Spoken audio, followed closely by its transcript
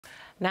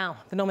Now,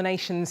 the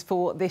nominations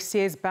for this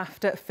year's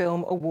BAFTA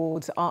Film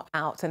Awards are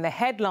out, and the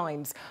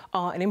headlines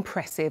are an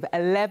impressive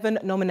 11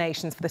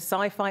 nominations for the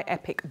sci-fi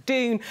epic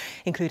Dune,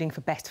 including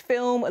for Best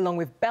Film, along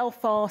with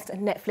Belfast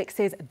and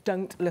Netflix's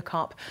Don't Look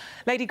Up.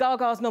 Lady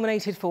Gaga's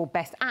nominated for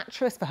Best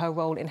Actress for her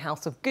role in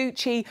House of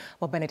Gucci,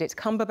 while Benedict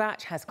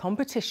Cumberbatch has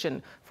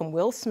competition from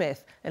Will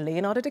Smith and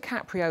Leonardo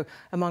DiCaprio,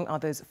 among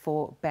others,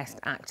 for Best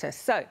Actor.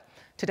 So,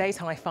 today's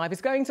High Five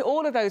is going to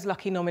all of those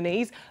lucky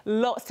nominees.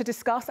 Lots to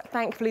discuss.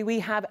 Thankfully, we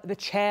have the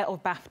chair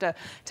of BAFTA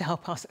to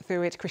help us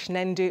through it.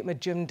 Krishnendu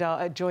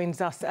Majumdar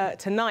joins us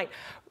tonight.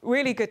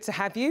 Really good to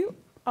have you.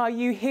 Are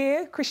you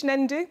here,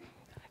 Krishnendu?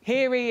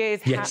 Here he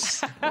is.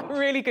 Yes.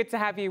 Really good to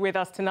have you with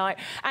us tonight.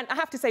 And I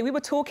have to say, we were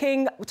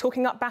talking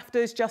up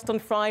BAFTAs just on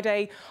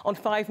Friday on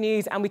 5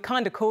 News, and we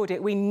kind of called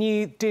it. We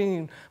knew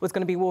Dune was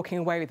going to be walking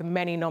away with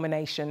many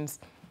nominations.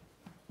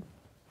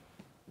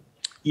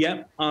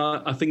 Yeah,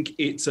 I think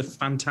it's a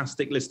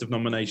fantastic list of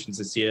nominations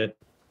this year.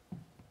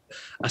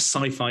 A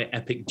sci-fi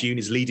epic, Dune,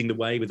 is leading the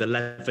way with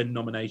 11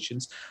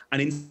 nominations.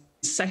 And in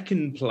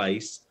second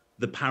place,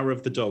 The Power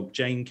of the Dog,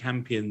 Jane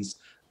Campion's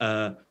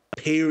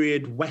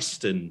period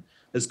western,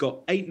 has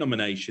got 8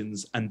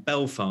 nominations, and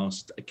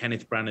Belfast,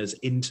 Kenneth Branagh's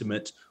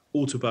intimate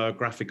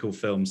autobiographical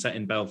film set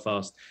in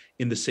Belfast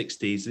in the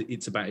 60s,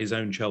 it's about his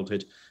own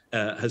childhood,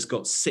 has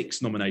got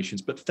 6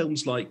 nominations. But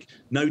films like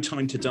No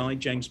Time to Die,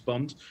 James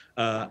Bond,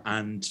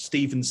 and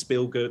Steven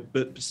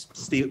Spielberg's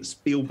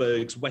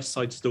West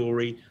Side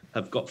Story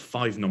have got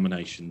 5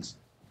 nominations.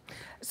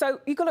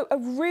 So you've got a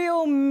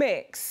real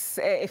mix,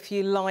 if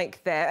you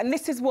like, there. And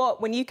this is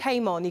what, when you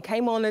came on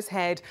as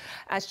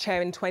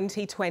chair in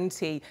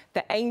 2020,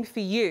 the aim for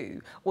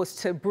you was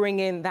to bring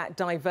in that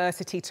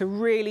diversity, to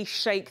really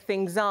shake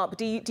things up.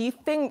 Do you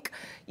think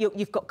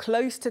you've got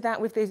close to that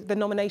with the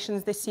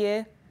nominations this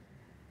year?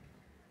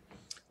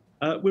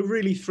 We're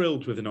really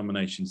thrilled with the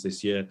nominations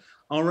this year.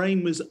 Our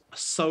aim was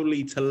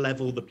solely to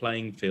level the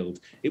playing field.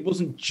 It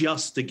wasn't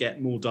just to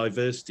get more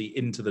diversity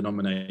into the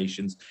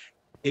nominations.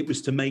 It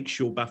was to make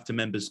sure BAFTA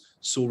members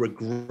saw a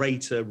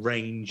greater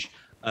range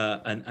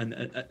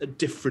and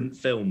different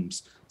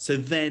films. So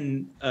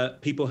then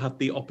people have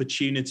the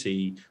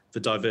opportunity for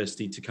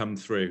diversity to come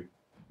through.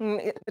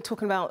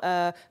 Talking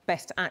about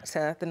Best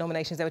Actor, the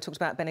nominations, they were talked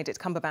about Benedict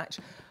Cumberbatch.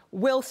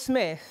 Will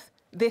Smith,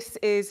 this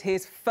is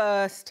his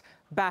first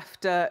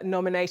BAFTA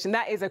nomination.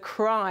 That is a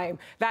crime.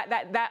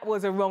 That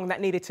was a wrong that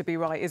needed to be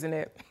right, isn't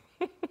it?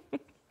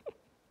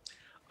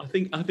 I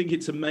think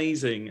it's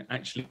amazing,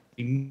 actually.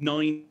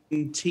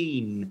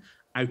 19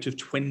 out of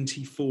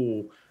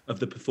 24 of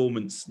the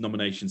performance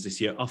nominations this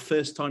year are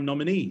first-time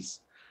nominees,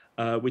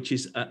 which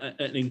is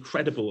an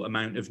incredible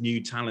amount of new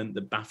talent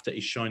that BAFTA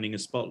is shining a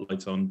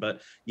spotlight on.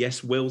 But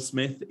yes, Will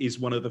Smith is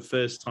one of the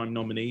first-time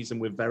nominees, and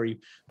we're very,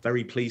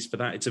 very pleased for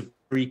that. It's a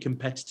very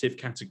competitive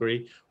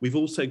category. We've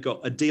also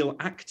got Adil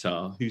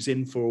Akhtar, who's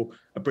in for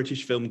a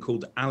British film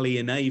called Ali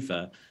and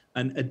Ava.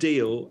 And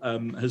Adil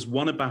has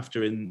won a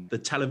BAFTA in the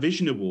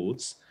Television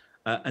Awards,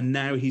 and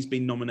now he's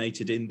been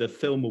nominated in the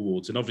Film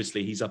Awards. And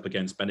obviously he's up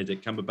against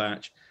Benedict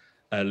Cumberbatch,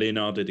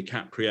 Leonardo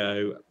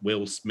DiCaprio,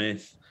 Will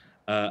Smith,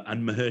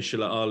 and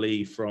Mahershala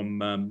Ali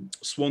from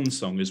Swan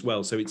Song as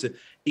well. So it's an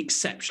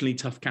exceptionally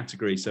tough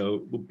category.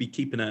 So we'll be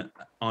keeping an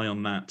eye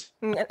on that.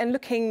 And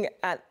looking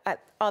at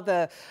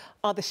other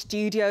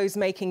studios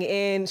making it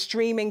in,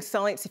 streaming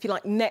sites, if you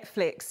like,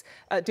 Netflix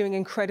doing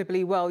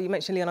incredibly well. You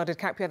mentioned Leonardo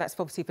DiCaprio, that's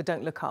obviously for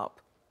Don't Look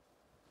Up.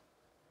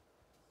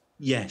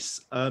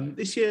 Yes.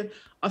 This year,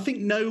 I think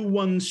no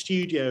one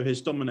studio has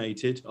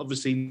dominated.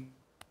 Obviously,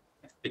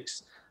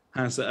 Netflix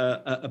has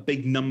a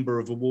big number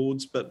of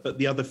awards, but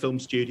the other film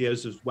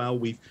studios as well.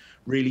 We've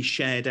really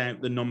shared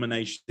out the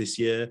nominations this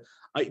year.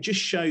 It just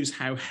shows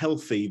how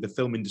healthy the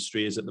film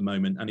industry is at the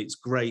moment, and it's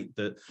great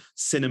that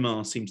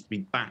cinema seems to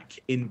be back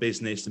in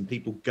business and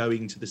people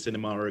going to the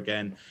cinema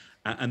again.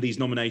 And these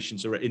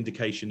nominations are an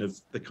indication of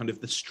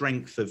the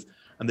strength of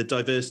and the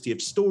diversity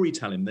of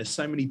storytelling. There's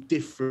so many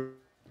different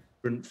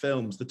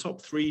films. The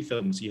top 3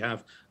 films, you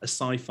have a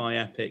sci-fi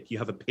epic, you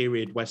have a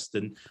period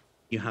western,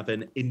 you have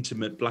an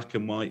intimate black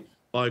and white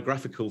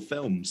biographical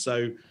film.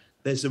 So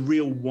there's a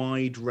real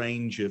wide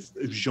range of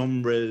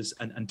genres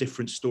and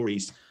different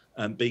stories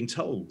being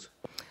told.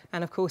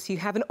 And of course, you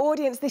have an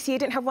audience this year.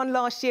 Didn't have one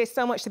last year.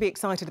 So much to be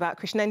excited about.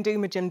 Krishnendu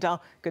Majumdar,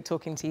 good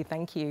talking to you.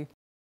 Thank you.